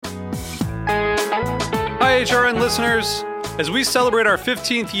HRN listeners. As we celebrate our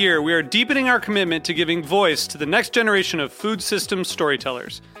 15th year, we are deepening our commitment to giving voice to the next generation of food systems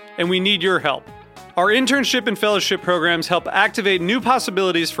storytellers, and we need your help. Our internship and fellowship programs help activate new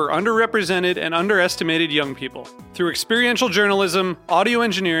possibilities for underrepresented and underestimated young people through experiential journalism, audio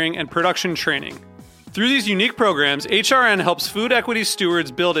engineering, and production training. Through these unique programs, HRN helps food equity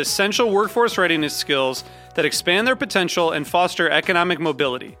stewards build essential workforce readiness skills that expand their potential and foster economic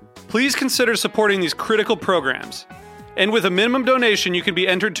mobility. Please consider supporting these critical programs. And with a minimum donation, you can be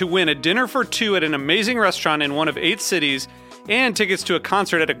entered to win a dinner for two at an amazing restaurant in one of 8 cities and tickets to a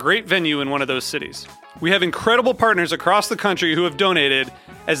concert at a great venue in one of those cities. We have incredible partners across the country who have donated,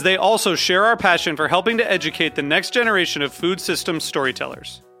 as they also share our passion for helping to educate the next generation of food systems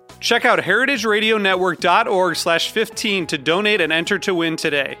storytellers. Check out heritageradionetwork.org/15 to donate and enter to win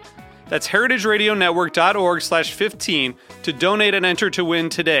today. That's heritageradionetwork.org/15 to donate and enter to win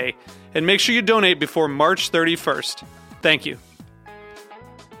today. And make sure you donate before March 31st. Thank you.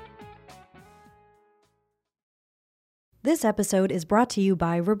 This episode is brought to you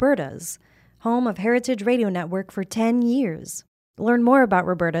by Roberta's, home of Heritage Radio Network for 10 years. Learn more about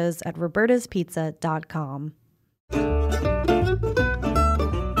Roberta's at robertaspizza.com.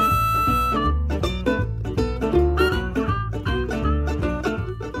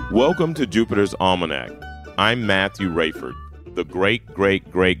 Welcome to Jupiter's Almanac. I'm Matthew Rayford, the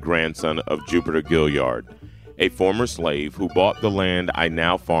great-great-great-grandson of Jupiter Gilliard, a former slave who bought the land I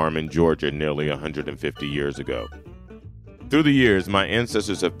now farm in Georgia nearly 150 years ago. Through the years, my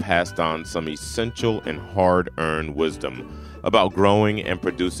ancestors have passed on some essential and hard-earned wisdom about growing and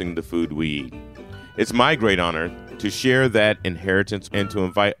producing the food we eat. It's my great honor to share that inheritance and to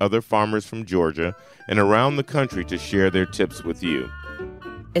invite other farmers from Georgia and around the country to share their tips with you.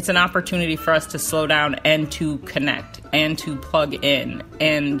 It's an opportunity for us to slow down and to connect and to plug in.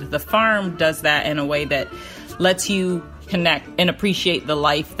 And the farm does that in a way that lets you connect and appreciate the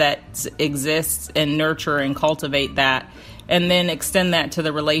life that exists and nurture and cultivate that. And then extend that to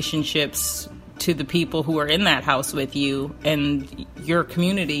the relationships to the people who are in that house with you and your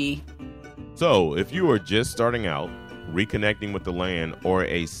community. So if you are just starting out, reconnecting with the land, or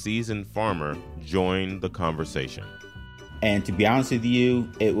a seasoned farmer, join the conversation. And to be honest with you,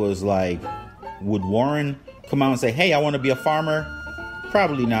 it was like, would Warren come out and say, hey, I want to be a farmer?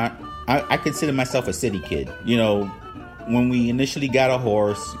 Probably not. I consider myself a city kid. You know, when we initially got a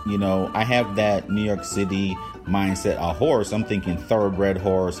horse, you know, I have that New York City mindset. A horse, I'm thinking thoroughbred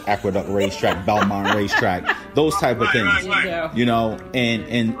horse, Aqueduct Racetrack, Belmont Racetrack, those type of things. You know,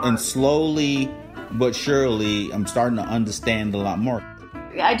 and slowly but surely, I'm starting to understand a lot more.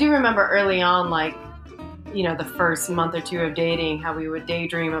 I do remember early on, like, you know, the first month or two of dating, how we would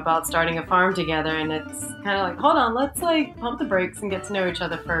daydream about starting a farm together. And it's kind of like, hold on, let's like pump the brakes and get to know each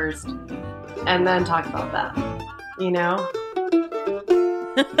other first and then talk about that, you know?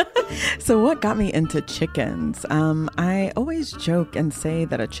 So what got me into chickens? I always joke and say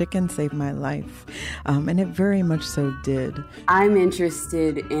that a chicken saved my life, and it very much so did. I'm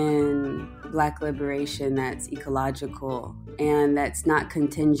interested in Black liberation that's ecological and that's not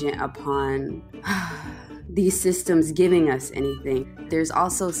contingent upon these systems giving us anything. There's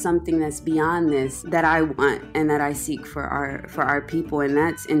also something that's beyond this that I want and that I seek for our people, and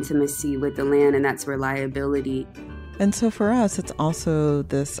that's intimacy with the land, and that's reliability. And so for us, it's also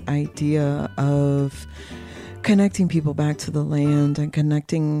this idea of connecting people back to the land and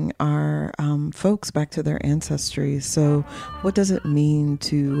connecting our folks back to their ancestry. So what does it mean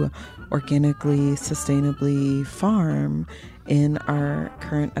to organically, sustainably farm in our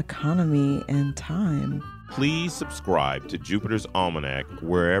current economy and time? Please subscribe to Jupiter's Almanac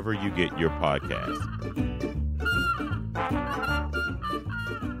wherever you get your podcasts.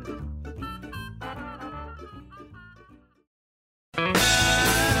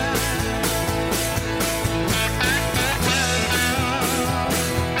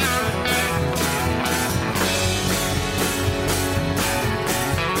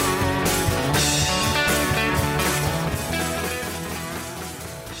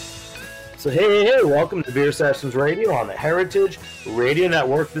 So hey, welcome to Beer Sessions Radio on the Heritage Radio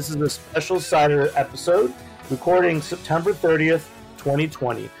Network. This is a special Cider episode, recording September 30th,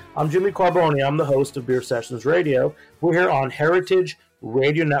 2020. I'm Jimmy Carboni. I'm the host of Beer Sessions Radio. We're here on Heritage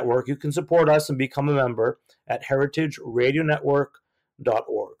Radio Network. You can support us and become a member at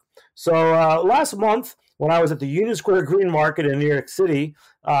heritageradionetwork.org. So last month, when I was at the Union Square Green Market in New York City,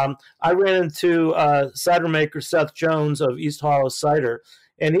 I ran into cider maker Seth Jones of East Hollow Cider.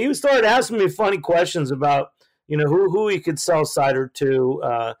 And he started asking me funny questions about, you know, who he could sell cider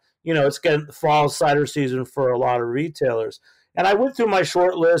to. You know, it's getting the fall cider season for a lot of retailers. And I went through my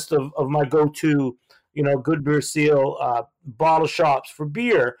short list of my go-to Good Beer Seal bottle shops for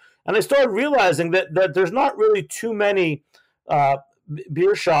beer. And I started realizing that there's not really too many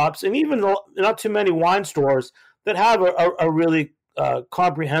beer shops, and even not too many wine stores that have a really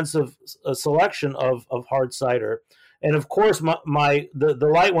comprehensive selection of hard cider. And of course, the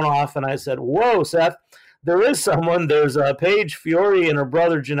light went off, and I said, "Whoa, Seth! There's Paige Fiore and her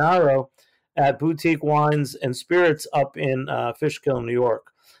brother Gennaro at Boutique Wines and Spirits up in Fishkill, New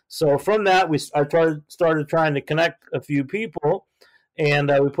York." So from that, I started trying to connect a few people,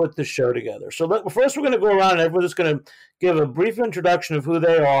 and we put this show together. So first, we're going to go around, and everyone's going to give a brief introduction of who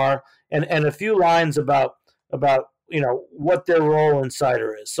they are and a few lines about what their role in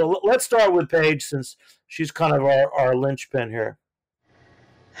cider is. So let's start with Paige, since she's kind of our linchpin here.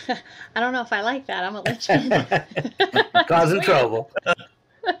 I don't know if I like that. I'm a linchpin. Causing trouble.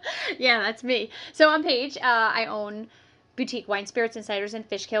 Yeah, that's me. So I'm Paige. I own Boutique Wine, Spirits, and Ciders in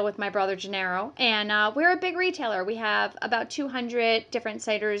Fishkill with my brother Gennaro. And we're a big retailer. We have about 200 different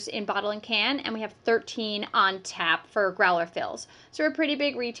ciders in bottle and can, and we have 13 on tap for growler fills. So we're a pretty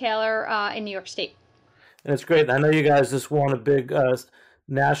big retailer in New York State. And it's great. I know you guys just won a big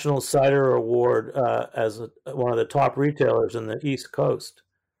National Cider Award as one of the top retailers in the East Coast.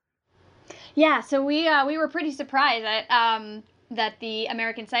 Yeah, so we were pretty surprised that the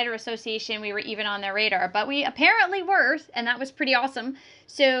American Cider Association, we were even on their radar, but we apparently were, and that was pretty awesome.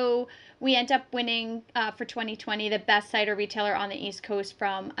 So we ended up winning for 2020 the best cider retailer on the East Coast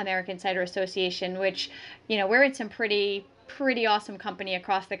from American Cider Association, which, we're in some pretty awesome company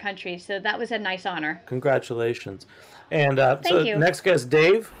across the country. So that was a nice honor. Congratulations. And Thank you. Next guest,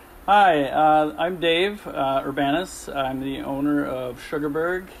 Dave. Hi, I'm Dave Urbanus. I'm the owner of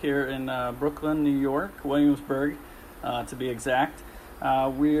Sugarberg here in Brooklyn, New York, Williamsburg, to be exact.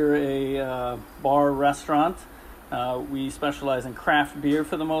 We're a bar restaurant. We specialize in craft beer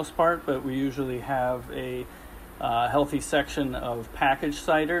for the most part, but we usually have a healthy section of packaged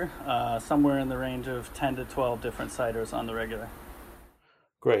cider, somewhere in the range of 10 to 12 different ciders on the regular.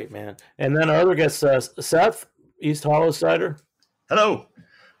 Great, man. And then our other guest, Seth, East Hollow Cider. Hello.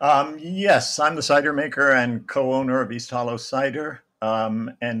 Yes, I'm the cider maker and co-owner of East Hollow Cider,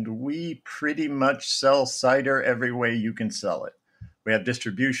 and we pretty much sell cider every way you can sell it. We have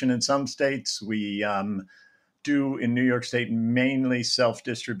distribution in some states. We do in New York State mainly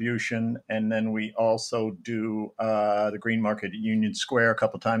self-distribution, and then we also do the Green Market at Union Square a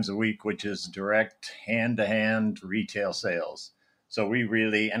couple times a week, which is direct hand-to-hand retail sales. So we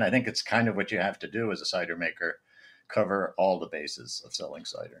really, and I think it's kind of what you have to do as a cider maker, cover all the bases of selling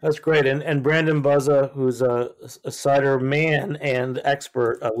cider. That's great. And Brandon Buzza, who's a cider man and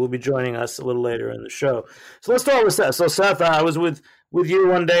expert, will be joining us a little later in the show. So let's start with Seth. So Seth, I was with you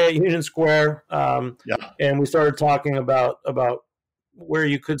one day at Union Square, and we started talking about where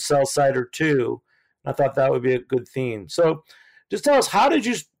you could sell cider to. I thought that would be a good theme. So just tell us, how did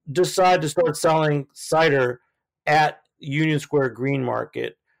you decide to start selling cider at Union Square Green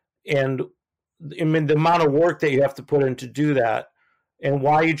Market? And I mean, the amount of work that you have to put in to do that, and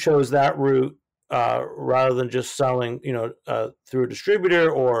why you chose that route rather than just selling, through a distributor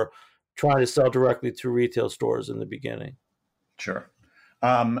or trying to sell directly to retail stores in the beginning. Sure.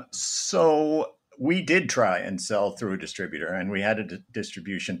 So we did try and sell through a distributor, and we had a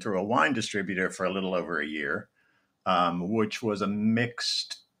distribution through a wine distributor for a little over a year, which was a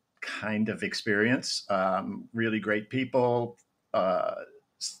mixed kind of experience. Really great people.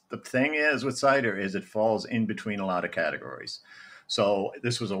 The thing is with cider is it falls in between a lot of categories. So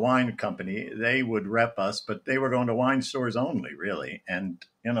this was a wine company. They would rep us, but they were going to wine stores only, really. And,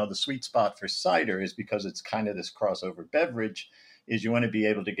 the sweet spot for cider is because it's kind of this crossover beverage, is you want to be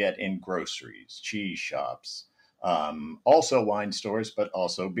able to get in groceries, cheese shops, also wine stores, but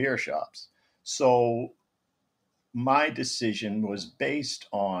also beer shops. So my decision was based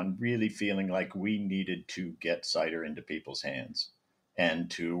on really feeling like we needed to get cider into people's hands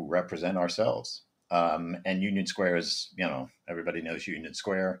and to represent ourselves. And Union Square is, everybody knows Union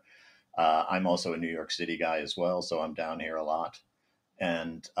Square. I'm also a New York City guy as well, so I'm down here a lot.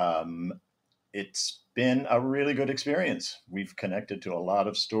 And it's been a really good experience. We've connected to a lot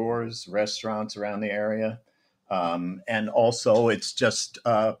of stores, restaurants around the area. And also it's just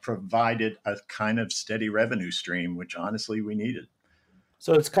provided a kind of steady revenue stream, which honestly we needed.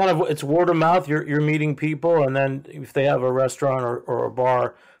 So it's word of mouth. You're meeting people, and then if they have a restaurant or a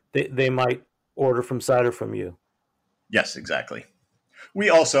bar, they might order from cider from you. Yes, exactly. We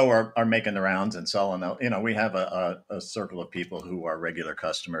also are making the rounds and selling. We have a circle of people who are regular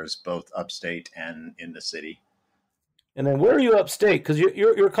customers, both upstate and in the city. And then where are you upstate? Because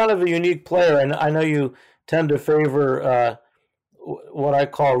you're kind of a unique player, and I know you tend to favor what I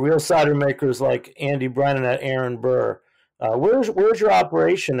call real cider makers like Andy Brennan at Aaron Burr. Where's your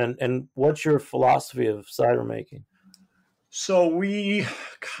operation, and what's your philosophy of cider making? So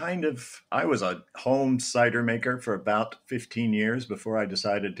I was a home cider maker for about 15 years before I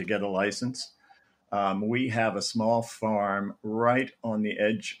decided to get a license. We have a small farm right on the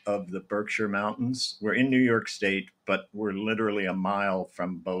edge of the Berkshire Mountains. We're in New York State, but we're literally a mile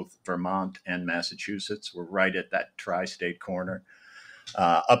from both Vermont and Massachusetts. We're right at that tri-state corner,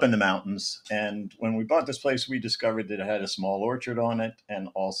 up in the mountains. And when we bought this place, we discovered that it had a small orchard on it, and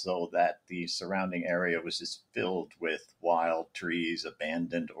also that the surrounding area was just filled with wild trees,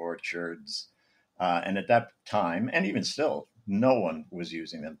 abandoned orchards. And at that time, and even still, no one was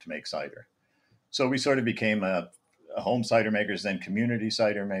using them to make cider. So we sort of became a home cider makers, then community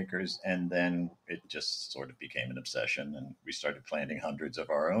cider makers, and then it just sort of became an obsession. And we started planting hundreds of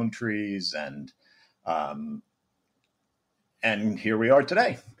our own trees, and here we are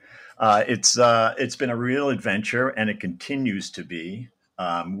today. It's been a real adventure, and it continues to be.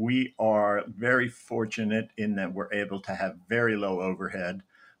 We are very fortunate in that we're able to have very low overhead,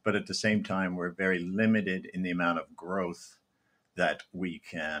 but at the same time, we're very limited in the amount of growth that we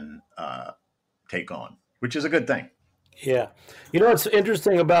can take on, which is a good thing. Yeah. What's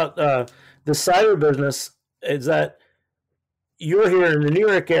interesting about the cider business is that you're here in the New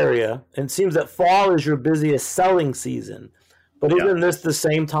York area, and it seems that fall is your busiest selling season. But isn't this the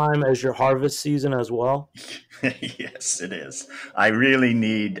same time as your harvest season as well? Yes, it is. I really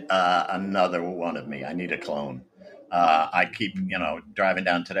need another one of me. I need a clone. I keep, driving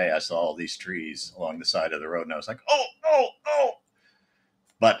down today, I saw all these trees along the side of the road, and I was like, oh.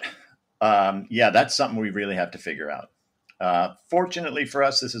 But that's something we really have to figure out. Fortunately for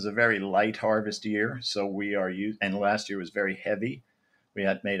us, this is a very light harvest year. So and last year was very heavy. We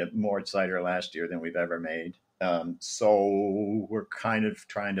had made more cider last year than we've ever made. So we're kind of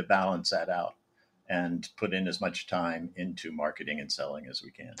trying to balance that out and put in as much time into marketing and selling as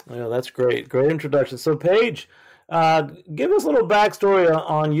we can. Yeah, that's great. Great introduction. So Paige, give us a little backstory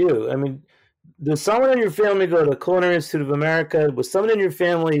on you. I mean, does someone in your family go to Culinary Institute of America? Was someone in your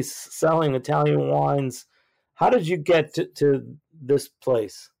family selling Italian wines? How did you get to this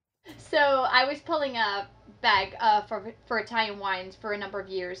place? So I was pulling a bag for Italian wines for a number of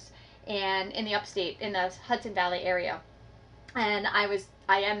years, and in the upstate, in the Hudson Valley area. And I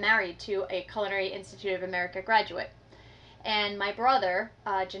am married to a Culinary Institute of America graduate. And my brother,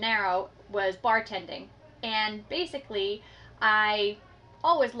 Gennaro, was bartending. And basically, I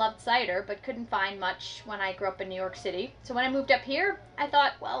always loved cider, but couldn't find much when I grew up in New York City. So when I moved up here, I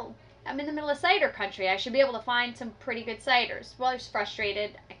thought, well, I'm in the middle of cider country. I should be able to find some pretty good ciders. Well, I was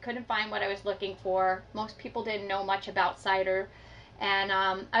frustrated. I couldn't find what I was looking for. Most people didn't know much about cider. And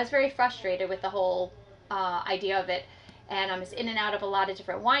I was very frustrated with the whole idea of it. And I was in and out of a lot of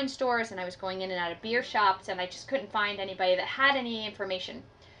different wine stores, and I was going in and out of beer shops, and I just couldn't find anybody that had any information.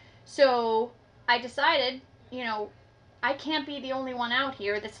 So I decided, I can't be the only one out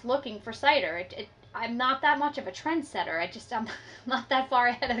here that's looking for cider. I'm not that much of a trendsetter. I'm not that far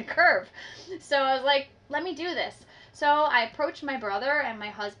ahead of the curve. So I was like, let me do this. So I approached my brother and my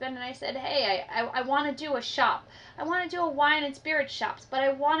husband, and I said, hey, I want to do a shop. I want to do a wine and spirit shops, but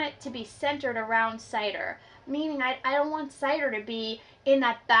I want it to be centered around cider. Meaning I don't want cider to be in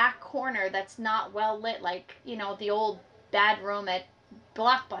that back corner that's not well lit, like, the old bad room at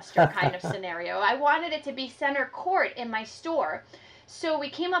Blockbuster kind of scenario. I wanted it to be center court in my store. So we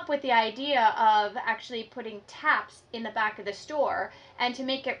came up with the idea of actually putting taps in the back of the store, and to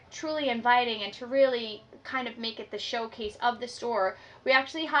make it truly inviting and to really kind of make it the showcase of the store, we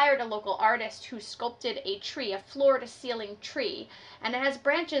actually hired a local artist who sculpted a tree, a floor-to-ceiling tree, and it has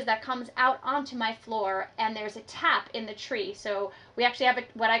branches that comes out onto my floor, and there's a tap in the tree. So we actually have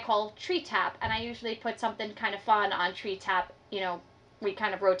what I call tree tap, and I usually put something kind of fun on tree tap. We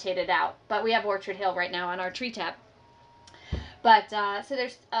kind of rotate it out, but we have Orchard Hill right now on our tree tap. But so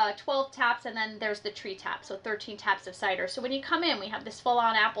there's 12 taps, and then there's the tree tap, so 13 taps of cider. So when you come in, we have this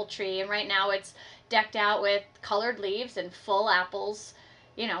full-on apple tree, and right now it's decked out with colored leaves and full apples,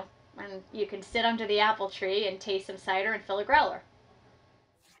 and you can sit under the apple tree and taste some cider and fill a growler.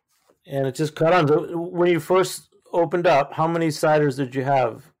 And it just caught on. When you first opened up, how many ciders did you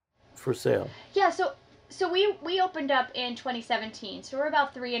have for sale? Yeah, so we opened up in 2017, so we're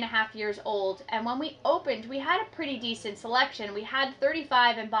about 3.5 years old. And when we opened, we had a pretty decent selection. We had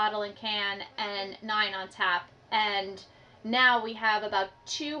 35 in bottle and can and 9 on tap. And now we have about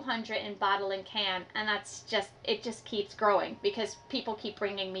 200 in bottle and can, and it just keeps growing because people keep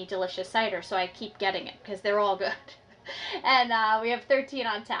bringing me delicious cider, so I keep getting it because they're all good. And we have 13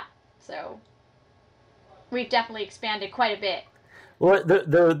 on tap, so we've definitely expanded quite a bit. Well,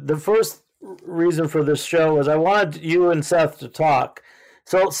 the first reason for this show was I wanted you and Seth to talk.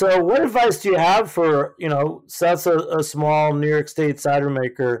 So what advice do you have for, Seth's a small New York State cider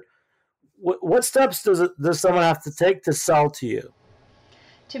maker. What steps does someone have to take to sell to you?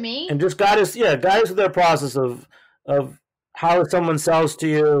 To me? And just guide us with their process of how someone sells to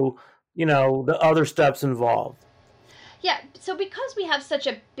you, the other steps involved. Yeah, so because we have such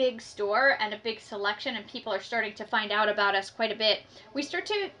a big store and a big selection and people are starting to find out about us quite a bit, we start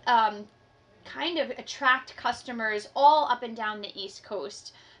to kind of attract customers all up and down the East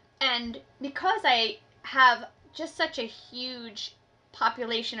Coast. And because I have just such a huge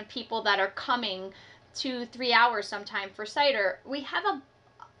population of people that are coming 2-3 hours sometime for cider, we have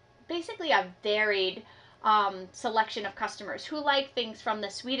basically a varied selection of customers who like things from the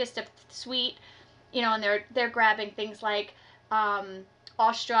sweetest of sweet, and they're grabbing things like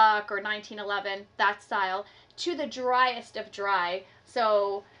Awestruck or 1911, that style, to the driest of dry.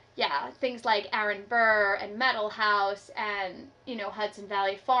 So yeah, things like Aaron Burr and Metal House and Hudson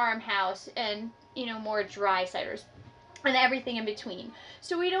Valley Farmhouse and more dry ciders and everything in between.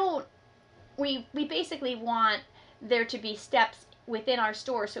 So we basically want there to be steps within our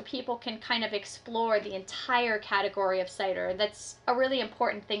store so people can kind of explore the entire category of cider. That's a really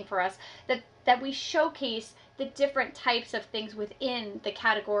important thing for us, that we showcase the different types of things within the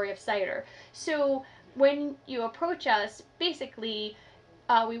category of cider. So when you approach us, basically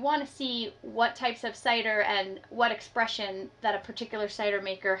we want to see what types of cider and what expression that a particular cider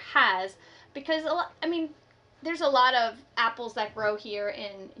maker has, because there's a lot of apples that grow here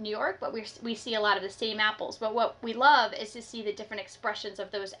in New York, but we see a lot of the same apples. But what we love is to see the different expressions of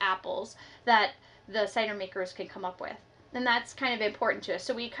those apples that the cider makers can come up with. And that's kind of important to us.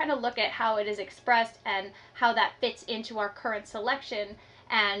 So we kind of look at how it is expressed and how that fits into our current selection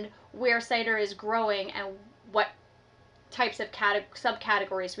and where cider is growing and what types of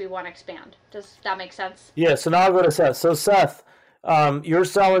subcategories we want to expand. Does that make sense? Yeah, so now I'll go to Seth. So Seth, you're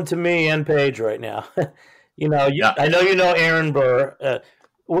selling to me and Paige right now. I know Aaron Burr.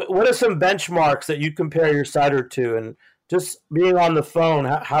 What are some benchmarks that you compare your cider to? And just being on the phone,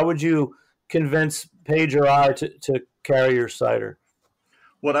 how would you convince Paige or I to carry your cider?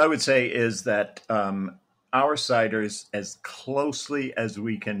 What I would say is that our ciders, as closely as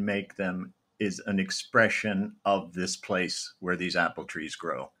we can make them, is an expression of this place where these apple trees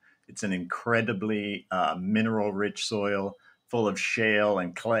grow. It's an incredibly mineral-rich soil full of shale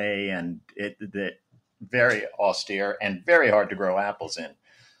and clay, and very austere and very hard to grow apples in.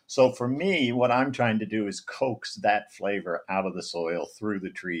 So for me, what I'm trying to do is coax that flavor out of the soil through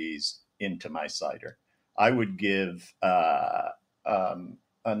the trees into my cider. I would give I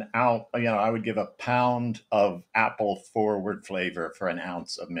would give a pound of apple forward flavor for an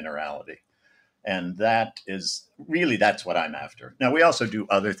ounce of minerality. And that's what I'm after. Now, we also do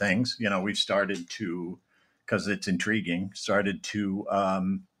other things. We've started to, because it's intriguing,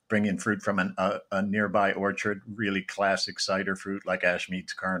 bring in fruit from a nearby orchard, really classic cider fruit like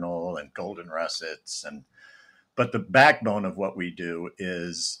Ashmead's Kernel and Golden Russets. But the backbone of what we do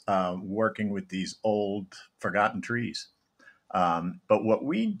is working with these old, forgotten trees. But what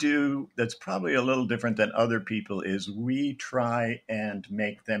we do that's probably a little different than other people is we try and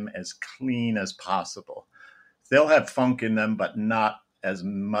make them as clean as possible. They'll have funk in them, but not as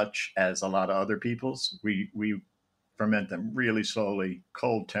much as a lot of other people's. We ferment them really slowly,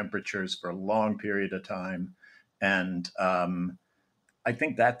 cold temperatures for a long period of time. And I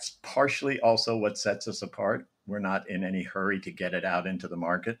think that's partially also what sets us apart. We're not in any hurry to get it out into the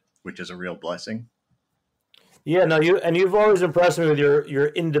market, which is a real blessing. Yeah, no, you've always impressed me with your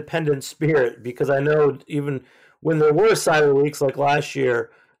independent spirit, because I know even when there were cider weeks like last year,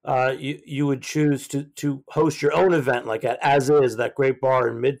 you would choose to host your own event, like at As Is, that great bar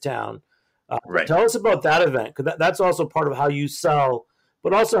in Midtown. Right. Tell us about that event, because that's also part of how you sell,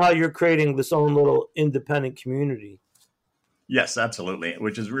 but also how you're creating this own little independent community. Yes, absolutely,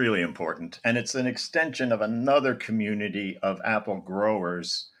 which is really important. And it's an extension of another community of apple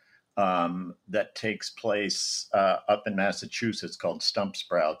growers that takes place up in Massachusetts called Stump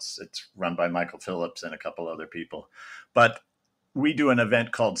Sprouts. It's run by Michael Phillips and a couple other people. But we do an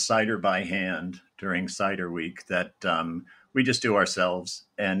event called Cider by Hand during Cider Week that we just do ourselves.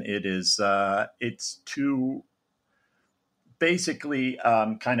 And it's to basically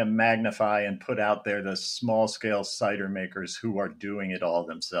kind of magnify and put out there the small scale cider makers who are doing it all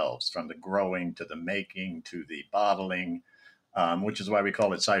themselves, from the growing to the making to the bottling. Which is why we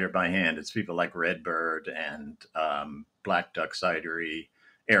call it Cider by Hand. It's people like Redbird and Black Duck Cidery.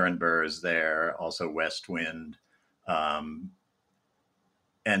 Aaron Burr is there, also West Wind, and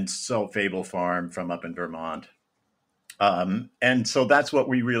so Fable Farm from up in Vermont. And so that's what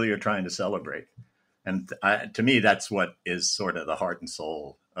we really are trying to celebrate. And to me, that's what is sort of the heart and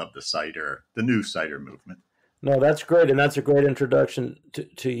soul of the new cider movement. No, that's great, and that's a great introduction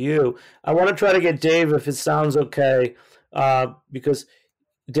to you. I want to try to get Dave, if it sounds okay, because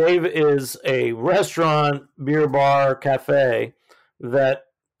Dave is a restaurant, beer bar, cafe that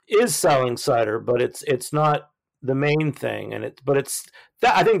is selling cider, but it's not the main thing,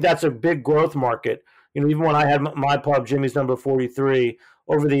 I think that's a big growth market. Even when I had my pub, Jimmy's Number 43,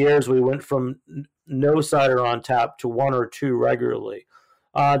 over the years we went from no cider on tap to one or two regularly.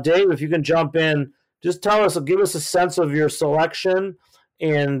 Dave, if you can jump in, just give us a sense of your selection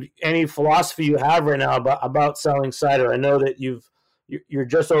and any philosophy you have right now about selling cider. I know that you're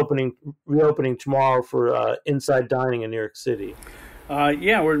just reopening tomorrow for Inside Dining in New York City.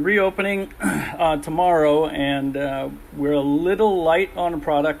 Yeah, we're reopening tomorrow, and we're a little light on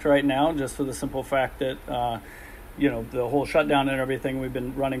product right now, just for the simple fact that the whole shutdown and everything. We've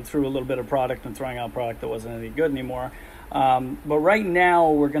been running through a little bit of product and throwing out product that wasn't any good anymore. But right now,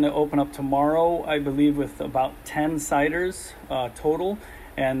 we're going to open up tomorrow, I believe, with about 10 ciders total.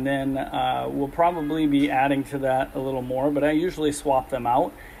 And then we'll probably be adding to that a little more, but I usually swap them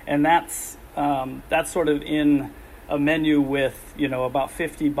out. And that's sort of in a menu with, about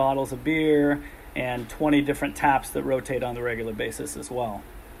 50 bottles of beer and 20 different taps that rotate on the regular basis as well.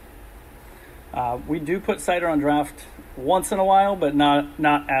 We do put cider on draft once in a while, but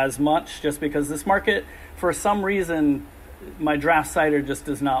not as much, just because this market, for some reason, my draft cider just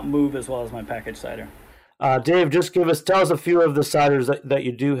does not move as well as my packaged cider. Dave, just tell us a few of the ciders that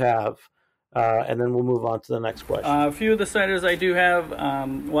you do have, and then we'll move on to the next question. A few of the ciders I do have,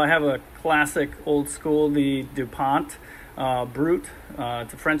 I have a classic old school, the DuPont Brut.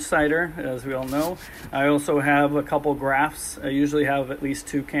 It's a French cider, as we all know. I also have a couple Grafs. I usually have at least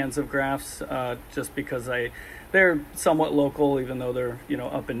 2 cans of Grafs, just because they're somewhat local, even though they're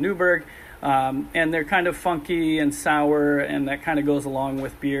up in Newburgh. And they're kind of funky and sour, and that kind of goes along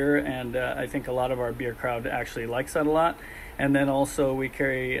with beer, and I think a lot of our beer crowd actually likes that a lot. And then also we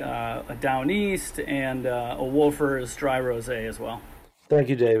carry a Down East and a Wolfer's Dry Rosé as well. Thank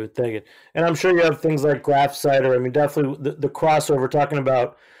you, David. Thank you. And I'm sure you have things like Graf cider. I mean, definitely the crossover, talking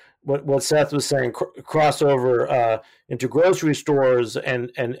about what Seth was saying, crossover into grocery stores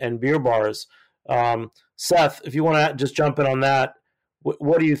and beer bars. Seth, if you want to just jump in on that,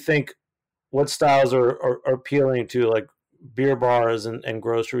 what do you think? What styles are appealing to like beer bars and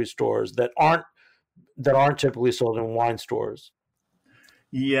grocery stores that aren't typically sold in wine stores?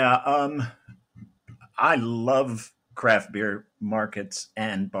 Yeah, I love craft beer markets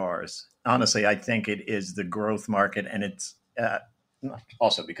and bars. Honestly, I think it is the growth market, and it's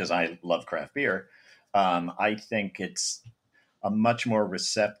also because I love craft beer. I think it's a much more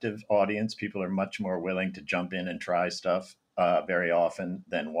receptive audience. People are much more willing to jump in and try stuff very often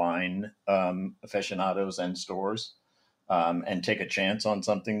than wine aficionados and stores, and take a chance on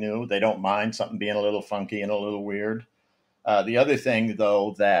something new. They don't mind something being a little funky and a little weird. The other thing,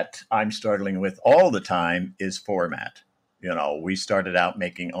 though, that I'm struggling with all the time is format. We started out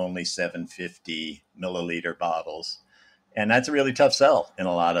making only 750 milliliter bottles, and that's a really tough sell in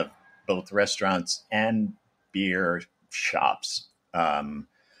a lot of both restaurants and beer shops.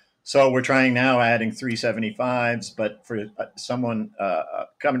 So we're trying now adding 375s, but for a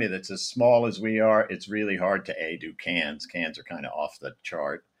company that's as small as we are, it's really hard to do cans. Cans are kind of off the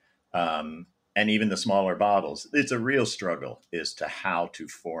chart. And even the smaller bottles, it's a real struggle as to how to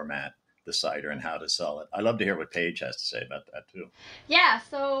format the cider and how to sell it. I'd love to hear what Paige has to say about that too. Yeah,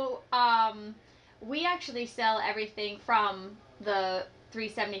 so we actually sell everything from the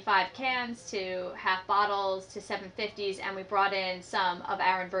 375 cans to half bottles to 750s, and we brought in some of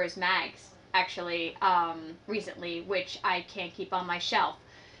Aaron Burr's mags actually recently, which I can't keep on my shelf.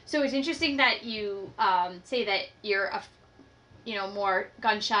 So it's interesting that you say that you're more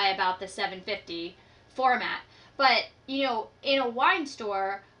gun shy about the 750 format, but in a wine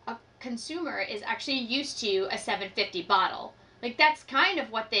store, a consumer is actually used to a 750 bottle. Like, that's kind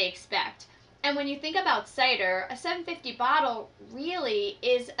of what they expect. And when you think about cider, a 750 bottle really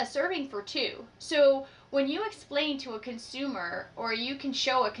is a serving for 2. So when you explain to a consumer, or you can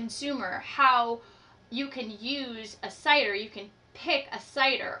show a consumer how you can use a cider, you can pick a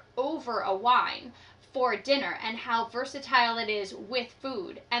cider over a wine for dinner, and how versatile it is with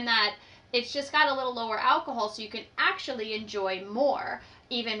food, and that it's just got a little lower alcohol, so you can actually enjoy more,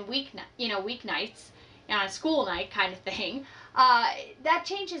 even weeknights, on a school night kind of thing. That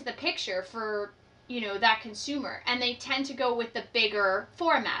changes the picture for that consumer, and they tend to go with the bigger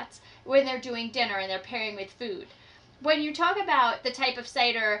formats when they're doing dinner and they're pairing with food. When you talk about the type of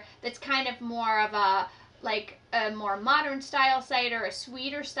cider that's kind of more of a a more modern style cider, a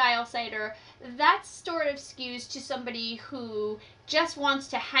sweeter style cider, that sort of skews to somebody who just wants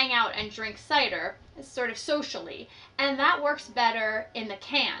to hang out and drink cider, sort of socially, and that works better in the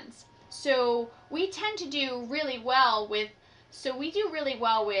cans. So we tend to do really well with,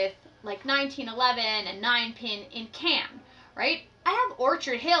 like 1911 and 9-pin in can, right? I have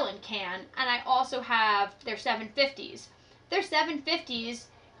Orchard Hill in can, and I also have their 750s. Their 750s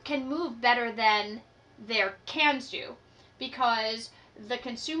can move better than their cans do, because the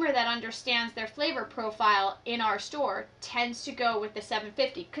consumer that understands their flavor profile in our store tends to go with the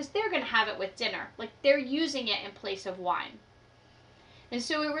 750 because they're going to have it with dinner. Like, they're using it in place of wine. And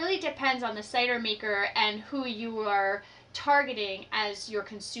so it really depends on the cider maker and who you are targeting as your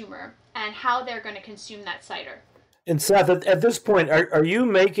consumer and how they're going to consume that cider. And Seth, at this point, are you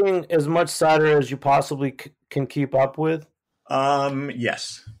making as much cider as you possibly can keep up with?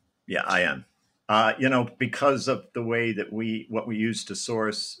 Yes. Yeah, I am. Because of the way that what we use to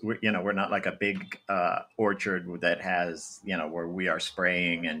source, we're not like a big orchard that has, where we are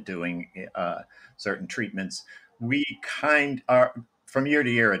spraying and doing certain treatments. We kind are, from year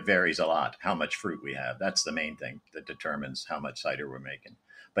to year, it varies a lot how much fruit we have. That's the main thing that determines how much cider we're making.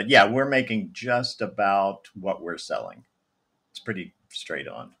 But yeah, we're making just about what we're selling. It's pretty straight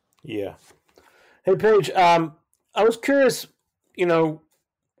on. Yeah. Hey, Paige, I was curious,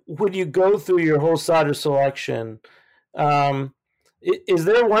 when you go through your whole cider selection, is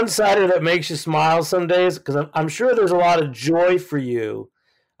there one cider that makes you smile some days? Because I'm sure there's a lot of joy for you.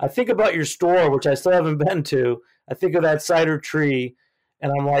 I think about your store, which I still haven't been to. I think of that cider tree,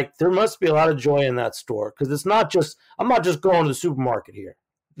 and I'm like, there must be a lot of joy in that store, because it's not just, I'm not just going to the supermarket here.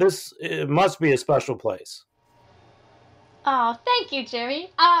 It must be a special place. Oh, thank you,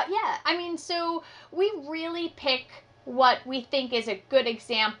 Jimmy. Yeah, I mean, so we really pick what we think is a good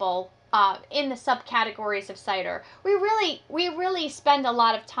example in the subcategories of cider. We really spend a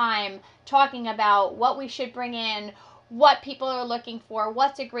lot of time talking about what we should bring in, what people are looking for,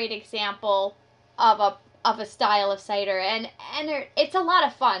 what's a great example of a style of cider, and it's a lot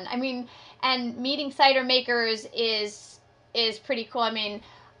of fun. I mean, and meeting cider makers is pretty cool. I mean,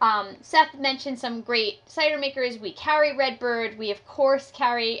 Seth mentioned some great cider makers. We carry Redbird. We, of course,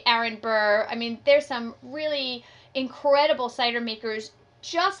 carry Aaron Burr. I mean, there's some really incredible cider makers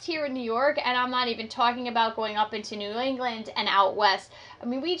just here in New York, and I'm not even talking about going up into New England and out west. I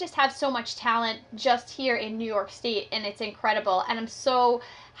mean, we just have so much talent just here in New York State, and it's incredible. And I'm so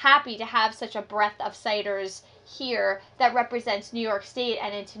happy to have such a breadth of ciders here that represents New York State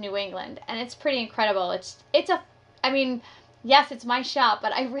and into New England. And it's pretty incredible. Yes, it's my shop,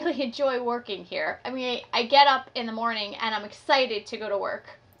 but I really enjoy working here. I mean, I get up in the morning and I'm excited to go to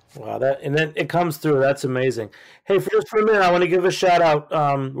work. Wow, and then it comes through. That's amazing. Hey, for a minute, I want to give a shout out.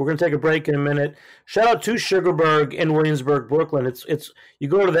 We're going to take a break in a minute. Shout out to Sugarberg in Williamsburg, Brooklyn. It's you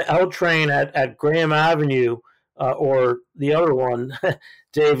go to the L train at Graham Avenue or the other one,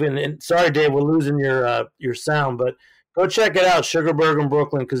 Dave. And sorry, Dave, we're losing your sound, but go check it out, Sugarberg in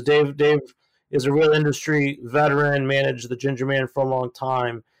Brooklyn, because Dave is a real industry veteran, managed the Ginger Man for a long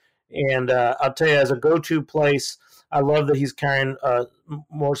time. And I'll tell you, as a go-to place, I love that he's carrying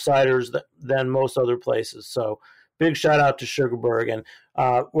more ciders than most other places. So big shout out to Sugarberg. And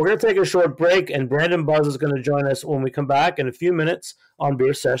we're going to take a short break, and Brandon Buzz is going to join us when we come back in a few minutes on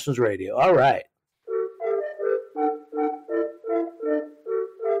Beer Sessions Radio. All right.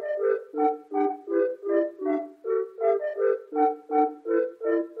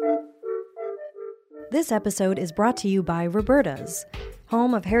 This episode is brought to you by Roberta's,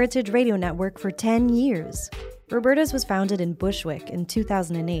 home of Heritage Radio Network for 10 years. Roberta's was founded in Bushwick in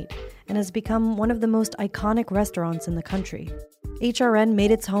 2008 and has become one of the most iconic restaurants in the country. HRN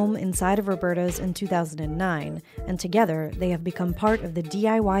made its home inside of Roberta's in 2009, and together they have become part of the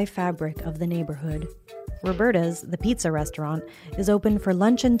DIY fabric of the neighborhood. Roberta's, the pizza restaurant, is open for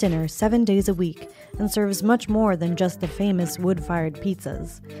lunch and dinner 7 days a week and serves much more than just the famous wood-fired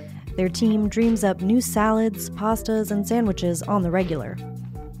pizzas. Their team dreams up new salads, pastas, and sandwiches on the regular.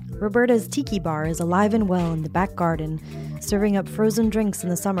 Roberta's Tiki Bar is alive and well in the back garden, serving up frozen drinks in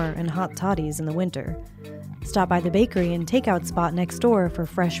the summer and hot toddies in the winter. Stop by the bakery and takeout spot next door for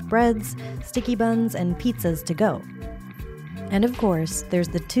fresh breads, sticky buns, and pizzas to go. And of course, there's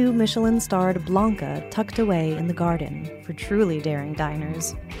the 2 Michelin-starred Blanca tucked away in the garden for truly daring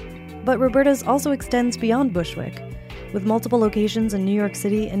diners. But Roberta's also extends beyond Bushwick, with multiple locations in New York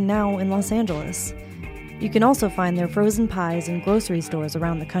City and now in Los Angeles. You can also find their frozen pies in grocery stores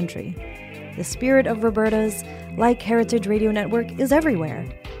around the country. The spirit of Roberta's, like Heritage Radio Network, is everywhere.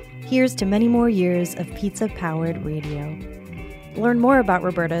 Here's to many more years of pizza-powered radio. Learn more about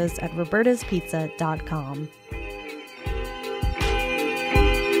Roberta's at robertaspizza.com.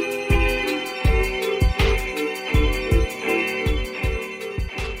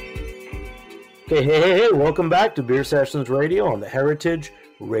 Okay, hey, welcome back to Beer Sessions Radio on the Heritage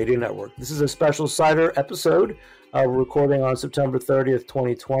Radio Network. This is a special cider episode. We're recording on September 30th,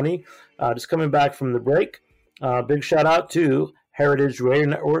 2020. Just coming back from the break. Big shout out to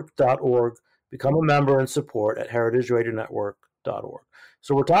heritageradionetwork.org. Become a member and support at heritageradionetwork.org.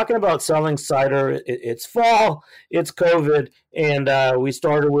 So we're talking about selling cider. It's fall, it's COVID, and we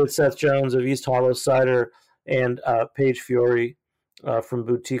started with Seth Jones of East Harlow Cider and Paige Fiore from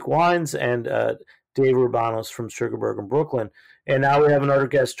Boutique Wines and Dave Urbanos from Sugarberg in Brooklyn. And now we have another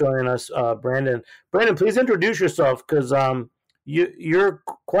guest joining us, Brandon. Brandon, please introduce yourself because you're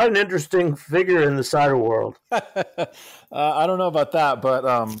quite an interesting figure in the cider world. I don't know about that, but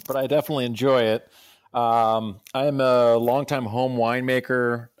I definitely enjoy it. I am a longtime home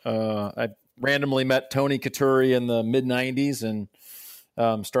winemaker. I randomly met Tony Couturi in the mid-'90s and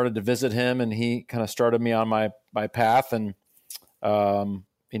started to visit him, and he kind of started me on my path, and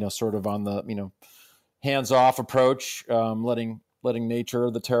sort of on the hands-off approach, letting nature,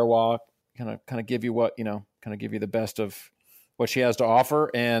 the terroir, kind of give you what kind of give you the best of what she has to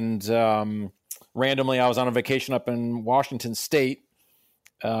offer. And randomly, I was on a vacation up in Washington State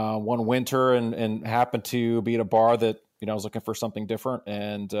one winter, and happened to be at a bar that I was looking for something different.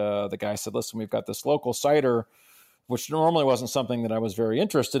 And the guy said, "Listen, we've got this local cider," which normally wasn't something that I was very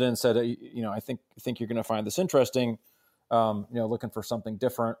interested in. Said, "I think you're going to find this interesting. Looking for something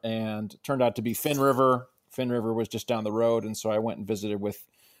different." And it turned out to be Finn River. Finn River was just down the road, and so I went and visited with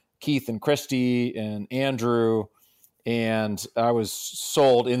Keith and Christy and Andrew. And I was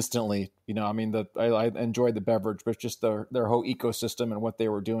sold instantly. I enjoyed the beverage, but just their whole ecosystem and what they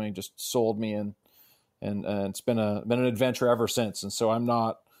were doing just sold me, and it's been an adventure ever since. And so I'm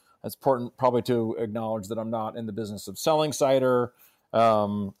not. It's important probably to acknowledge that I'm not in the business of selling cider.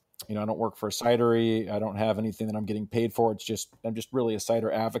 I don't work for a cidery. I don't have anything that I'm getting paid for. I'm just really a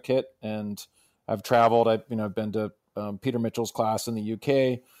cider advocate, and I've traveled. I've been to Peter Mitchell's class in the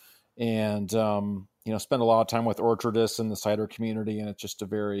UK, and spend a lot of time with orchardists in the cider community, and it's just a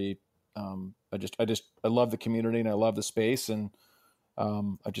very, I love the community and I love the space, and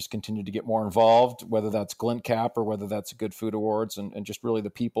I just continue to get more involved, whether that's Glint Cap or whether that's Good Food Awards, and just really the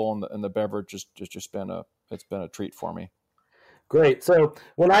people and the beverage just been a treat for me. Great. So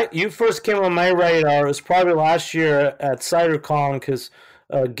when you first came on my radar, it was probably last year at CiderCon, because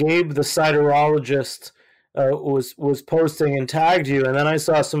Gabe, the ciderologist, was posting and tagged you, and then I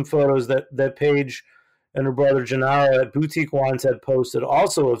saw some photos that Paige and her brother Gennaro at Boutique Wines had posted,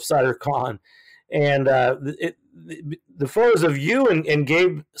 also of CiderCon, and the photos of you and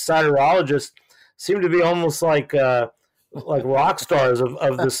Gabe, ciderologist, seem to be almost like rock stars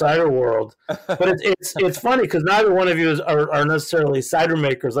of the cider world. But it's funny because neither one of you are necessarily cider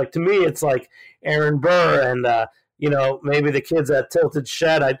makers. Like, to me, it's like Aaron Burr and maybe the kids at Tilted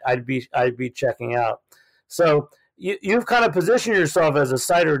Shed. I'd be checking out. So you've kind of positioned yourself as a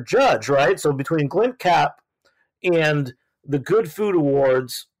cider judge, right? So between Glint Cap and the Good Food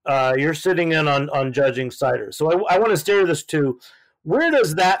Awards, you're sitting in on judging cider. So I want to steer this to, where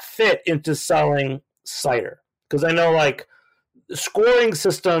does that fit into selling cider? Because I know scoring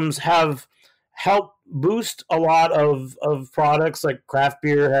systems have helped boost a lot of products. Like craft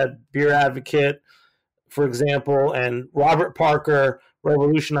beer had Beer Advocate, for example, and Robert Parker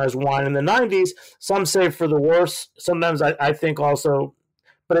revolutionized wine in the 90s. Some say for the worse. Sometimes I think also,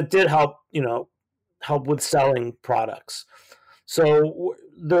 but it did help with selling products. So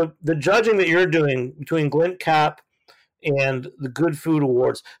the judging that you're doing between Glint Cap and the Good Food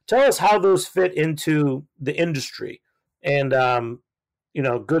Awards, tell us how those fit into the industry and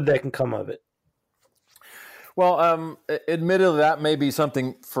good that can come of it. Well, admittedly, that may be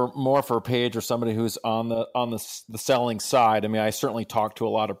something for Paige or somebody who's on the selling side. I mean, I certainly talk to a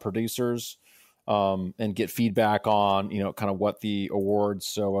lot of producers and get feedback on kind of what the awards.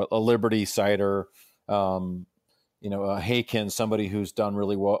 So a Liberty cider, a Haykin, somebody who's done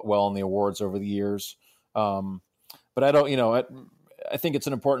really well in the awards over the years. But I don't, I think it's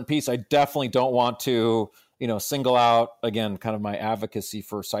an important piece. I definitely don't want to single out, again, kind of my advocacy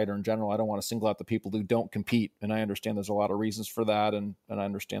for cider in general. I don't want to single out the people who don't compete. And I understand there's a lot of reasons for that. And I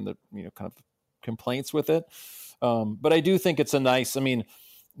understand that, kind of complaints with it. But I do think it's a nice,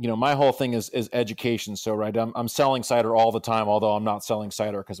 my whole thing is education. So, right, I'm selling cider all the time, although I'm not selling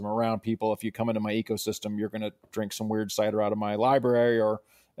cider because I'm around people. If you come into my ecosystem, you're going to drink some weird cider out of my library. Or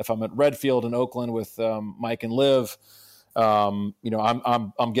if I'm at Redfield in Oakland with Mike and Liv, I'm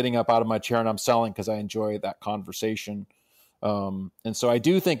getting up out of my chair and I'm selling because I enjoy that conversation. And so I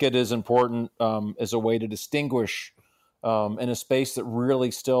do think it is important as a way to distinguish in a space that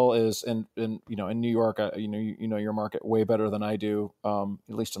really still is in New York, you know your market way better than I do,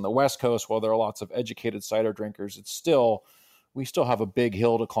 at least on the West Coast. While there are lots of educated cider drinkers, we still have a big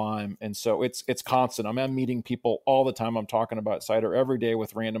hill to climb. And so it's constant. I'm meeting people all the time. I'm talking about cider every day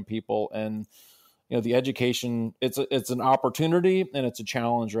with random people, and the education, it's an opportunity and it's a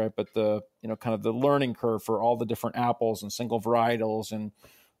challenge, right? But the kind of the learning curve for all the different apples and single varietals, and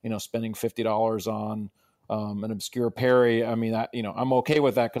spending $50 on an obscure Perry. I mean, I'm okay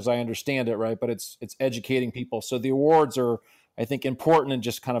with that because I understand it, right? But it's educating people. So the awards are, I think, important and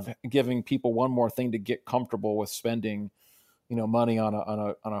just kind of giving people one more thing to get comfortable with spending, money on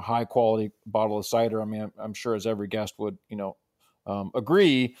a high quality bottle of cider. I mean, I'm sure as every guest would,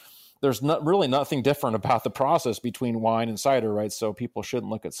 agree, there's really nothing different about the process between wine and cider, right? So people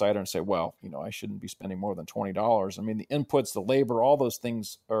shouldn't look at cider and say, well, I shouldn't be spending more than $20. I mean, the inputs, the labor, all those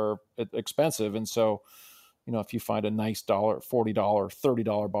things are expensive. And so, if you find a nice $40,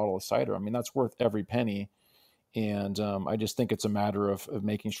 $30 bottle of cider, I mean, that's worth every penny. And I just think it's a matter of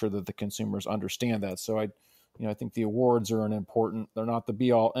making sure that the consumers understand that. So I think the awards are they're not the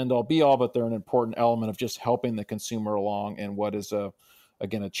be all end all be all, but they're an important element of just helping the consumer along in what is a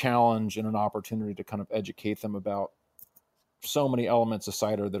challenge and an opportunity to kind of educate them about so many elements of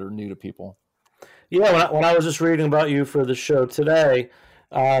cider that are new to people. Yeah, when I was just reading about you for the show today,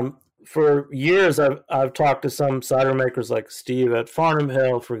 for years I've talked to some cider makers like Steve at Farnham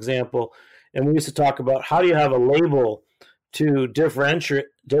Hill, for example, and we used to talk about how do you have a label to differentiate,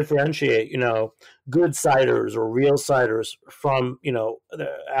 good ciders or real ciders from, the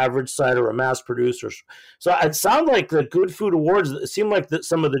average cider or mass producers. So it sounded like the Good Food Awards, it seemed like that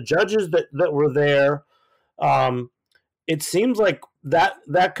some of the judges that were there, it seems like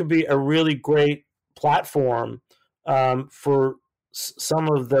that could be a really great platform for some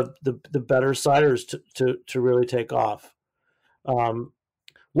of the better ciders to really take off.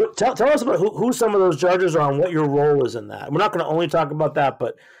 Tell us about who some of those judges are and what your role is in that. We're not going to only talk about that,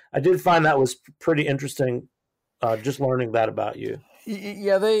 but I did find that was pretty interesting, just learning that about you.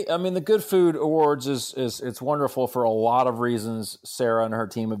 Yeah, the Good Food Awards it's wonderful for a lot of reasons. Sarah and her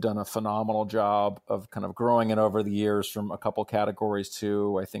team have done a phenomenal job of kind of growing it over the years from a couple categories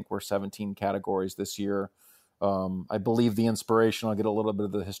to, I think we're 17 categories this year. I believe the inspiration, I'll get a little bit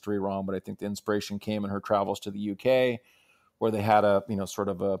of the history wrong, but I think the inspiration came in her travels to the UK, where they had a sort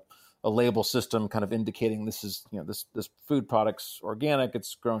of a label system kind of indicating this is this food product's organic,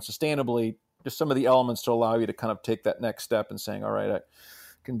 it's grown sustainably, just some of the elements to allow you to kind of take that next step and saying, all right, I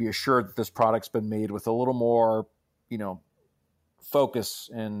can be assured that this product's been made with a little more focus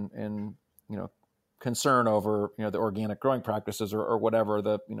and concern over the organic growing practices or whatever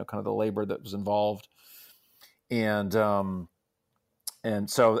the kind of the labor that was involved. And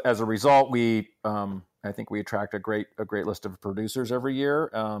so as a result, I think we attract a great list of producers every year.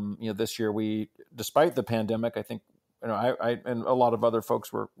 This year despite the pandemic, I think, I and a lot of other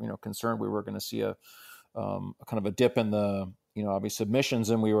folks were, concerned we were going to see a kind of a dip in the, obvious submissions,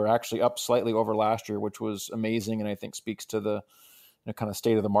 and we were actually up slightly over last year, which was amazing. And I think speaks to the kind of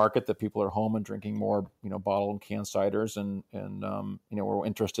state of the market, that people are home and drinking more, bottled and canned ciders, and we're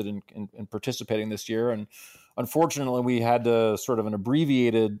interested in participating this year. And unfortunately, we had sort of an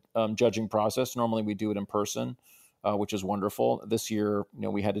abbreviated judging process. Normally we do it in person, which is wonderful. This year,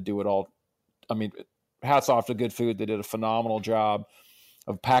 we had to do it all. I mean, hats off to Good Food. They did a phenomenal job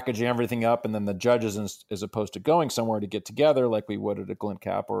of packaging everything up. And then the judges, as opposed to going somewhere to get together like we would at a Glint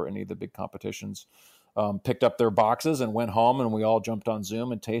Cap or any of the big competitions, picked up their boxes and went home, and we all jumped on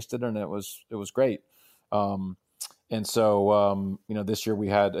Zoom and tasted, and it was great. And so, this year we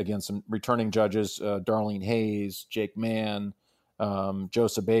had, again, some returning judges, Darlene Hayes, Jake Mann,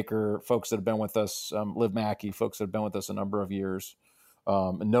 Joseph Baker, folks that have been with us, Liv Mackey, folks that have been with us a number of years,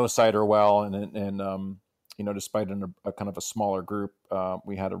 and know cider well. And despite a kind of a smaller group,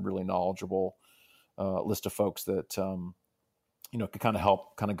 we had a really knowledgeable list of folks that, could kind of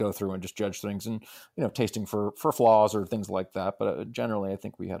help kind of go through and just judge things and, tasting for flaws or things like that. But generally, I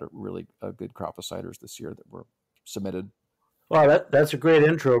think we had a good crop of ciders this year that were submitted. Wow, that's a great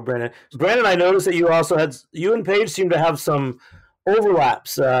intro, Brandon. Brandon, I noticed that you and Paige seem to have some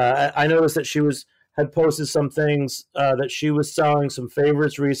overlaps. I noticed that had posted some things that she was selling, some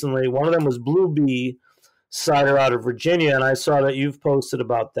favorites recently. One of them was Blue Bee cider out of Virginia, and I saw that you've posted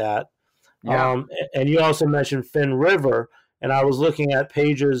about that. Yeah. And you also mentioned Finn River, and I was looking at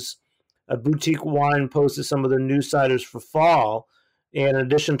Paige's Boutique Wine posted some of the new ciders for fall. And in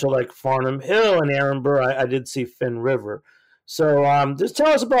addition to like Farnham Hill and Aaron Burr, I did see Finn River. So just tell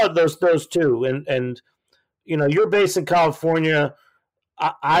us about those two. And you're based in California.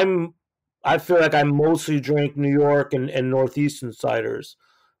 I'm I feel like I mostly drink New York and Northeastern ciders.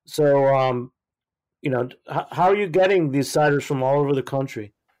 So, how are you getting these ciders from all over the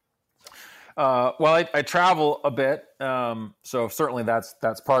country? Well, I travel a bit, so certainly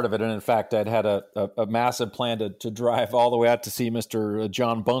that's part of it. And in fact, I'd had a massive plan to drive all the way out to see Mr.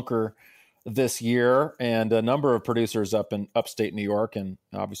 John Bunker this year, and a number of producers up in upstate New York, and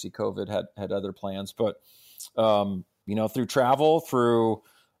obviously COVID had other plans. But through travel, through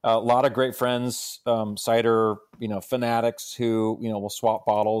a lot of great friends, cider fanatics who will swap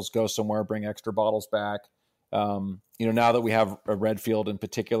bottles, go somewhere, bring extra bottles back. Now that we have a Redfield in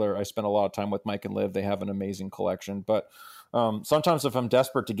particular, I spent a lot of time with Mike and Liv. They have an amazing collection. But sometimes if I'm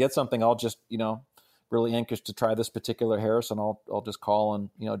desperate to get something, I'll just, really anxious to try this particular Harrison, I'll just call and,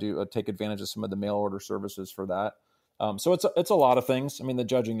 take advantage of some of the mail order services for that. So it's a lot of things. I mean, the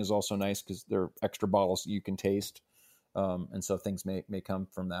judging is also nice because they're extra bottles that you can taste. And so things may come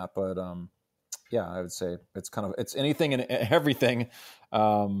from that. But I would say it's anything and everything.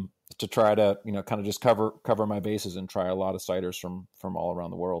 To try to, kind of just cover my bases and try a lot of ciders from all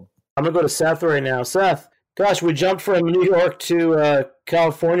around the world. I'm going to go to Seth right now. Seth, gosh, we jumped from New York to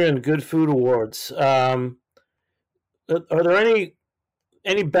California and Good Food Awards. Are there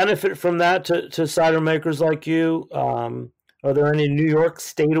any benefit from that to cider makers like you? Are there any New York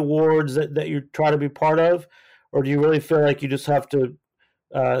State Awards that you try to be part of? Or do you really feel like you just have to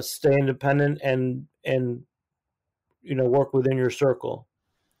stay independent and work within your circle?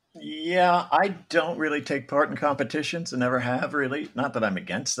 Yeah, I don't really take part in competitions and never have really. Not that I'm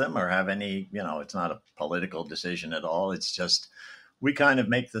against them or have any, it's not a political decision at all. It's just we kind of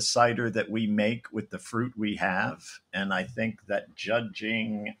make the cider that we make with the fruit we have. And I think that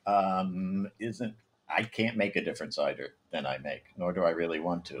judging I can't make a different cider than I make, nor do I really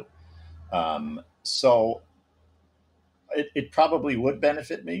want to. So it probably would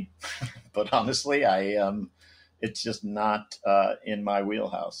benefit me, but honestly, it's just not in my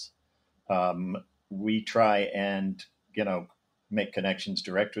wheelhouse. We try and, make connections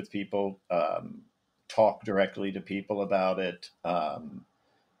direct with people, talk directly to people about it. And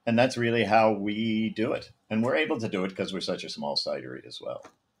that's really how we do it. And we're able to do it because we're such a small cidery as well.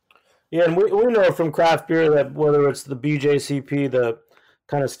 Yeah, and we know from craft beer that whether it's the BJCP, the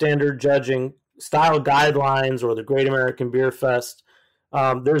kind of standard judging style guidelines, or the Great American Beer Fest,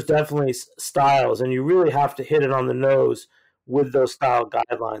 there's definitely styles, and you really have to hit it on the nose with those style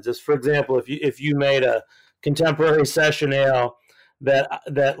guidelines. As for example, if you made a contemporary session ale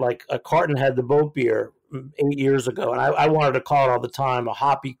that like a Carton had the boat beer 8 years ago, and I wanted to call it all the time a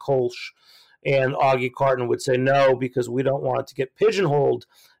hoppy Kolsch, and Augie Carton would say no because we don't want it to get pigeonholed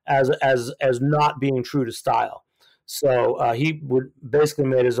as not being true to style. So he would basically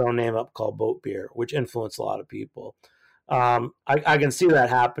made his own name up called boat beer, which influenced a lot of people. I can see that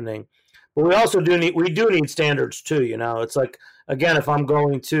happening, but we also do need standards too. It's like, again, if I'm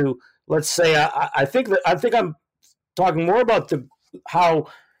going to, let's say, I think I'm talking more about how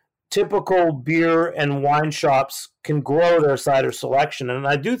typical beer and wine shops can grow their cider selection. And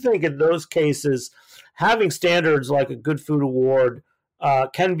I do think in those cases, having standards like a Good Food Award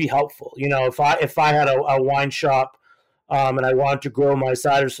can be helpful. If I had a wine shop and I wanted to grow my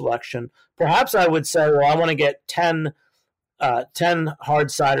cider selection, perhaps I would say, well, I want to get 10 hard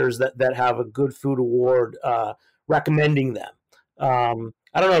ciders that have a Good Food Award recommending them.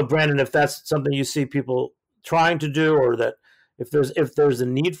 I don't know, Brandon, if that's something you see people trying to do, or that if there's a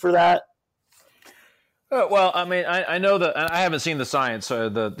need for that. Well, I mean, I know that I haven't seen the science,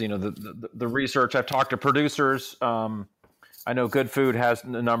 the research. I've talked to producers. I know Good Food has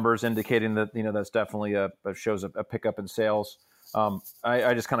the numbers indicating that that's definitely shows a pickup in sales.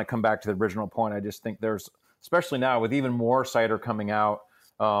 I just kind of come back to the original point. I just think there's, especially now with even more cider coming out,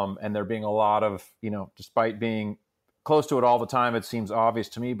 and there being a lot of, despite being close to it all the time, it seems obvious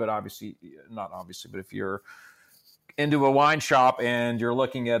to me, but obviously not obviously, but if you're into a wine shop and you're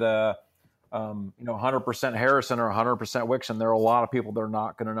looking at a 100% Harrison or 100% Wixon, there are a lot of people that are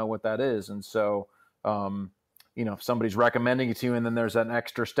not going to know what that is. And so, if somebody's recommending it to you and then there's an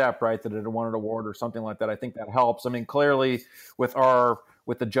extra step, right, that it won an award or something like that, I think that helps. I mean, clearly with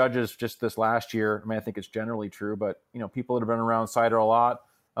the judges just this last year, I think it's generally true, but, people that have been around cider a lot,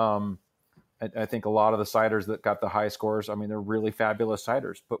 I think a lot of the ciders that got the high scores, they're really fabulous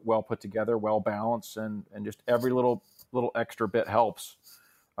ciders, well put together, well balanced, and just every little extra bit helps.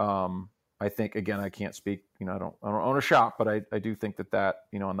 I think, again, I can't speak, I don't own a shop, but I do think that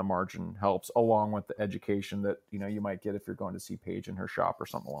on the margin helps, along with the education that, you might get if you're going to see Paige in her shop or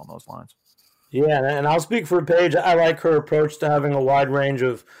something along those lines. Yeah, and I'll speak for Paige. I like her approach to having a wide range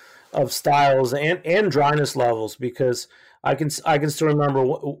of styles and dryness levels, because I can still remember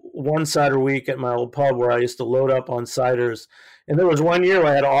one cider week at my old pub where I used to load up on ciders, and there was one year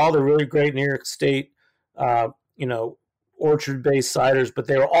where I had all the really great New York State, orchard-based ciders, but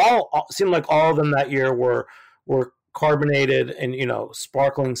they were all seemed like all of them that year were carbonated and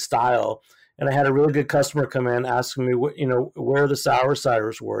sparkling style. And I had a really good customer come in asking me where the sour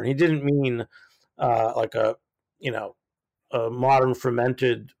ciders were, and he didn't mean like a modern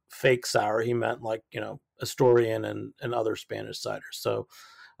fermented fake sour. He meant like Astorian and other Spanish ciders. So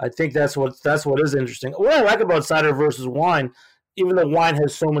I think that's what is interesting. What I like about cider versus wine, even though wine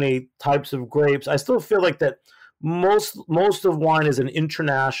has so many types of grapes, I still feel like that most of wine is an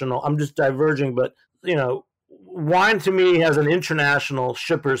international. I'm just diverging, but wine to me has an international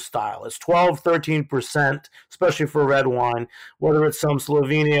shipper's style. It's 12-13%, especially for red wine, whether it's some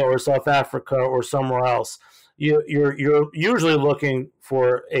Slovenia or South Africa or somewhere else. You're usually looking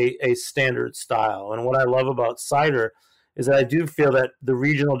for a standard style. And what I love about cider is that I do feel that the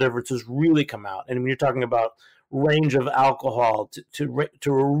regional differences really come out. And when you're talking about range of alcohol to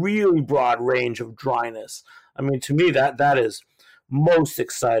a really broad range of dryness, I mean, to me, that is most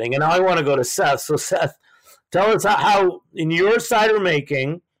exciting. And now I want to go to Seth. So Seth, tell us how in your cider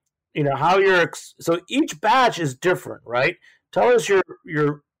making, how so each batch is different, right? Tell us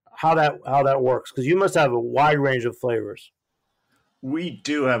your how that works, because you must have a wide range of flavors. We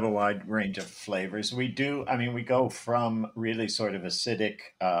do have a wide range of flavors. We do. I mean, we go from really sort of acidic,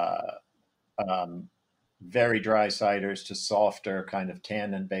 very dry ciders to softer kind of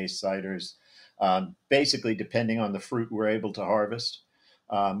tannin-based ciders, basically depending on the fruit we're able to harvest.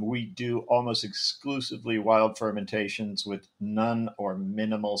 We do almost exclusively wild fermentations with none or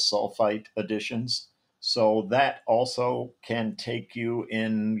minimal sulfite additions. So that also can take you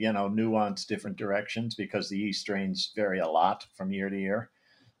in, nuanced different directions because the yeast strains vary a lot from year to year.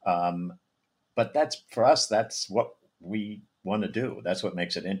 But for us, that's what we want to do. That's what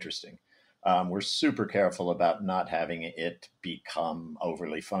makes it interesting. We're super careful about not having it become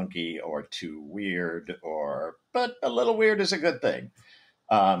overly funky or too weird, but a little weird is a good thing.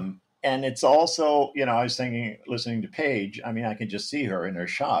 And it's also, I was thinking, listening to Paige, I mean, I can just see her in her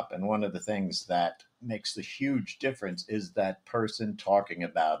shop. And one of the things that makes the huge difference is that person talking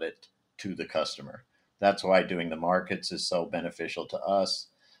about it to the customer. That's why doing the markets is so beneficial to us.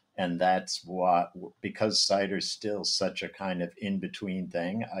 And that's because cider's still such a kind of in-between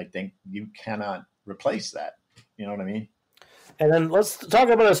thing, I think you cannot replace that. You know what I mean? And then let's talk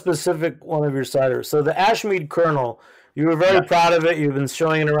about a specific one of your ciders. So the Ashmead kernel, you were very proud of it. You've been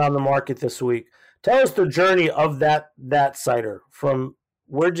showing it around the market this week. Tell us the journey of that cider, from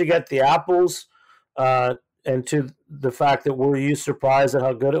where'd you get the apples and to the fact that were you surprised at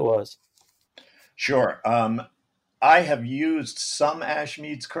how good it was? Sure. I have used some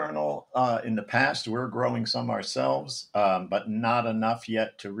Ashmead's kernel in the past. We're growing some ourselves, but not enough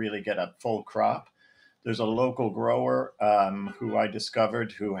yet to really get a full crop. There's a local grower who I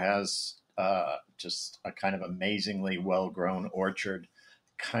discovered who has just a kind of amazingly well-grown orchard,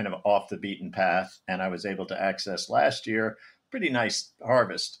 kind of off the beaten path. And I was able to access last year pretty nice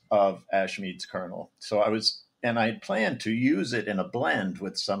harvest of Ashmead's kernel. So I had planned to use it in a blend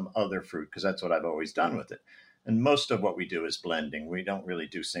with some other fruit because that's what I've always done with it. And most of what we do is blending. We don't really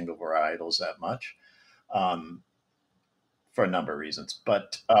do single varietals that much for a number of reasons.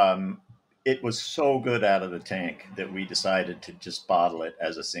 But it was so good out of the tank that we decided to just bottle it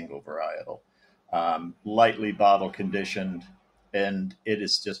as a single varietal, lightly bottle conditioned. And it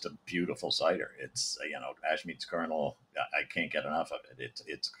is just a beautiful cider. It's, Ashmead's kernel, I can't get enough of it.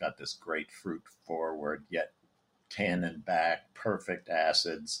 It's got this great fruit forward, yet tannin back, perfect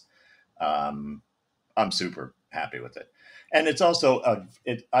acids. I'm super happy with it. And it's also,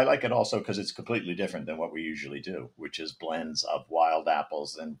 I like it also because it's completely different than what we usually do, which is blends of wild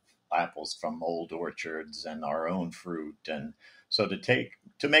apples and apples from old orchards and our own fruit. And so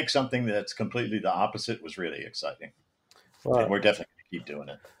to make something that's completely the opposite was really exciting. Wow. And we're definitely going to keep doing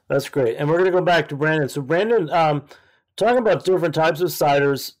it. That's great. And we're going to go back to Brandon. So Brandon, talking about different types of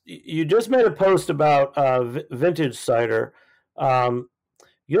ciders, you just made a post about vintage cider.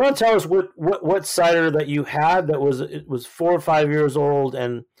 You want to tell us what cider that you had that was 4 or 5 years old,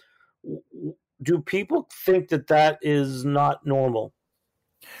 and do people think that is not normal?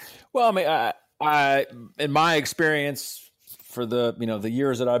 Well, I mean, I in my experience for the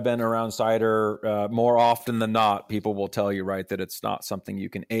years that I've been around cider, more often than not, people will tell you, right, that it's not something you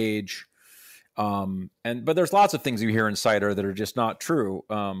can age. But there's lots of things you hear in cider that are just not true.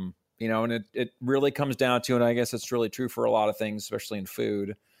 And it really comes down to, and I guess it's really true for a lot of things, especially in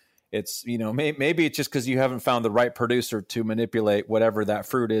food. It's, maybe it's just because you haven't found the right producer to manipulate whatever that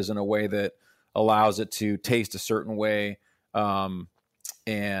fruit is in a way that allows it to taste a certain way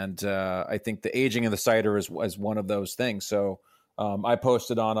And I think the aging of the cider is one of those things. So I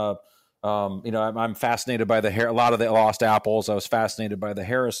posted on I'm fascinated by a lot of the lost apples. I was fascinated by the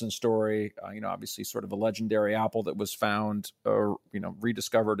Harrison story. Obviously sort of a legendary apple that was found or,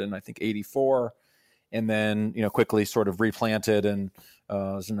 rediscovered in, I think, 84. And then, quickly sort of replanted. And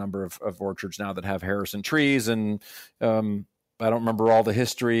there's a number of orchards now that have Harrison trees. And I don't remember all the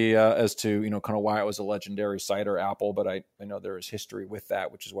history as to, kind of why it was a legendary cider apple, but I know there is history with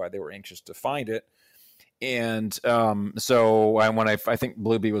that, which is why they were anxious to find it. And so I think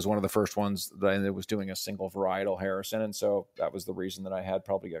Bluebee was one of the first ones that was doing a single varietal Harrison. And so that was the reason that I had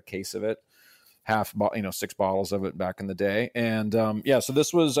probably a case of it, 6 bottles of it back in the day. And so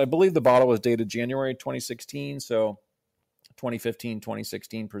this was, I believe the bottle was dated January 2016. So 2015,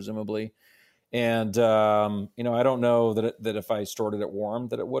 2016, presumably. And, I don't know that if I stored it at warm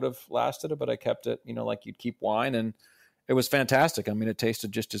that it would have lasted, but I kept it, like you'd keep wine, and it was fantastic. I mean, it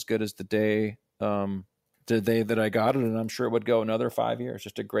tasted just as good as the day that I got it, and I'm sure it would go another 5 years.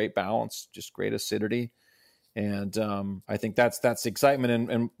 Just a great balance, just great acidity. And I think that's the excitement.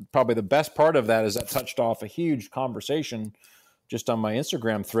 And probably the best part of that is that touched off a huge conversation just on my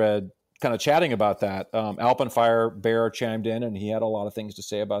Instagram thread, kind of chatting about that. Alpenfire Bear chimed in, and he had a lot of things to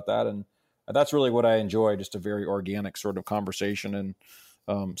say about that. And that's really what I enjoy, just a very organic sort of conversation, and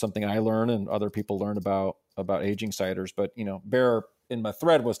something I learn and other people learn about aging ciders. But, Bear in my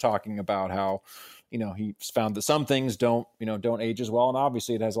thread was talking about how, he found that some things don't age as well. And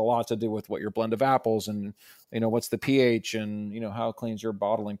obviously it has a lot to do with what your blend of apples and, what's the pH and, how clean's your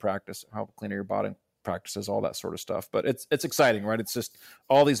bottling practice, how clean are your bottling practices, all that sort of stuff. But it's exciting, right? It's just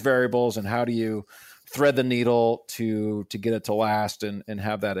all these variables, and how do you thread the needle to get it to last and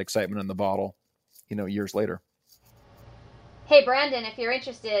have that excitement in the bottle, years later. Hey, Brandon, if you're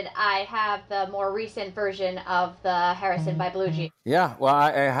interested, I have the more recent version of the Harrison by Blue Jean. Yeah, well,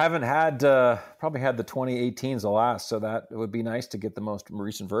 I haven't had, probably had the 2018s the last, so that it would be nice to get the most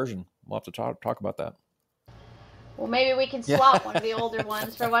recent version. We'll have to talk about that. Well, maybe we can swap one of the older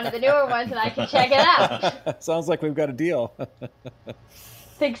ones for one of the newer ones, and I can check it out. Sounds like we've got a deal.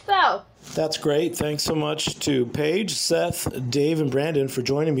 Think so. That's great. Thanks so much to Paige, Seth, Dave, and Brandon for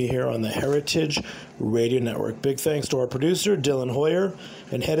joining me here on the Heritage Radio Network. Big thanks to our producer, Dylan Hoyer,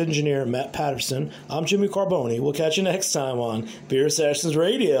 and head engineer, Matt Patterson. I'm Jimmy Carboni. We'll catch you next time on Beer Sessions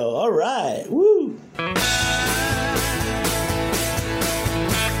Radio. All right. Woo!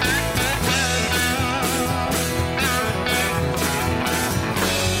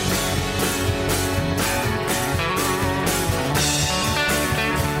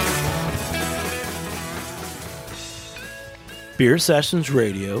 Beer Sessions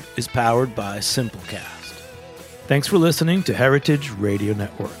Radio is powered by Simplecast. Thanks for listening to Heritage Radio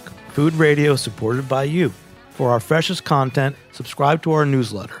Network, food radio supported by you. For our freshest content, subscribe to our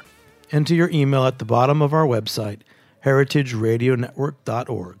newsletter. Enter your email at the bottom of our website,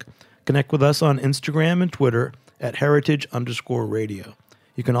 heritageradionetwork.org. Connect with us on Instagram and Twitter at heritage_radio.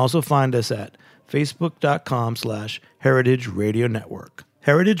 You can also find us at facebook.com/Heritage Radio Network.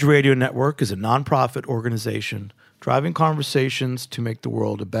 Heritage Radio Network is a nonprofit organization driving conversations to make the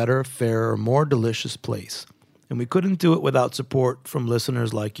world a better, fairer, more delicious place. And we couldn't do it without support from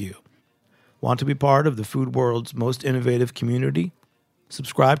listeners like you. Want to be part of the food world's most innovative community?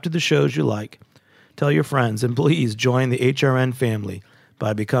 Subscribe to the shows you like. Tell your friends, and please join the HRN family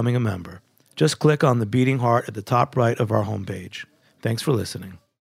by becoming a member. Just click on the beating heart at the top right of our homepage. Thanks for listening.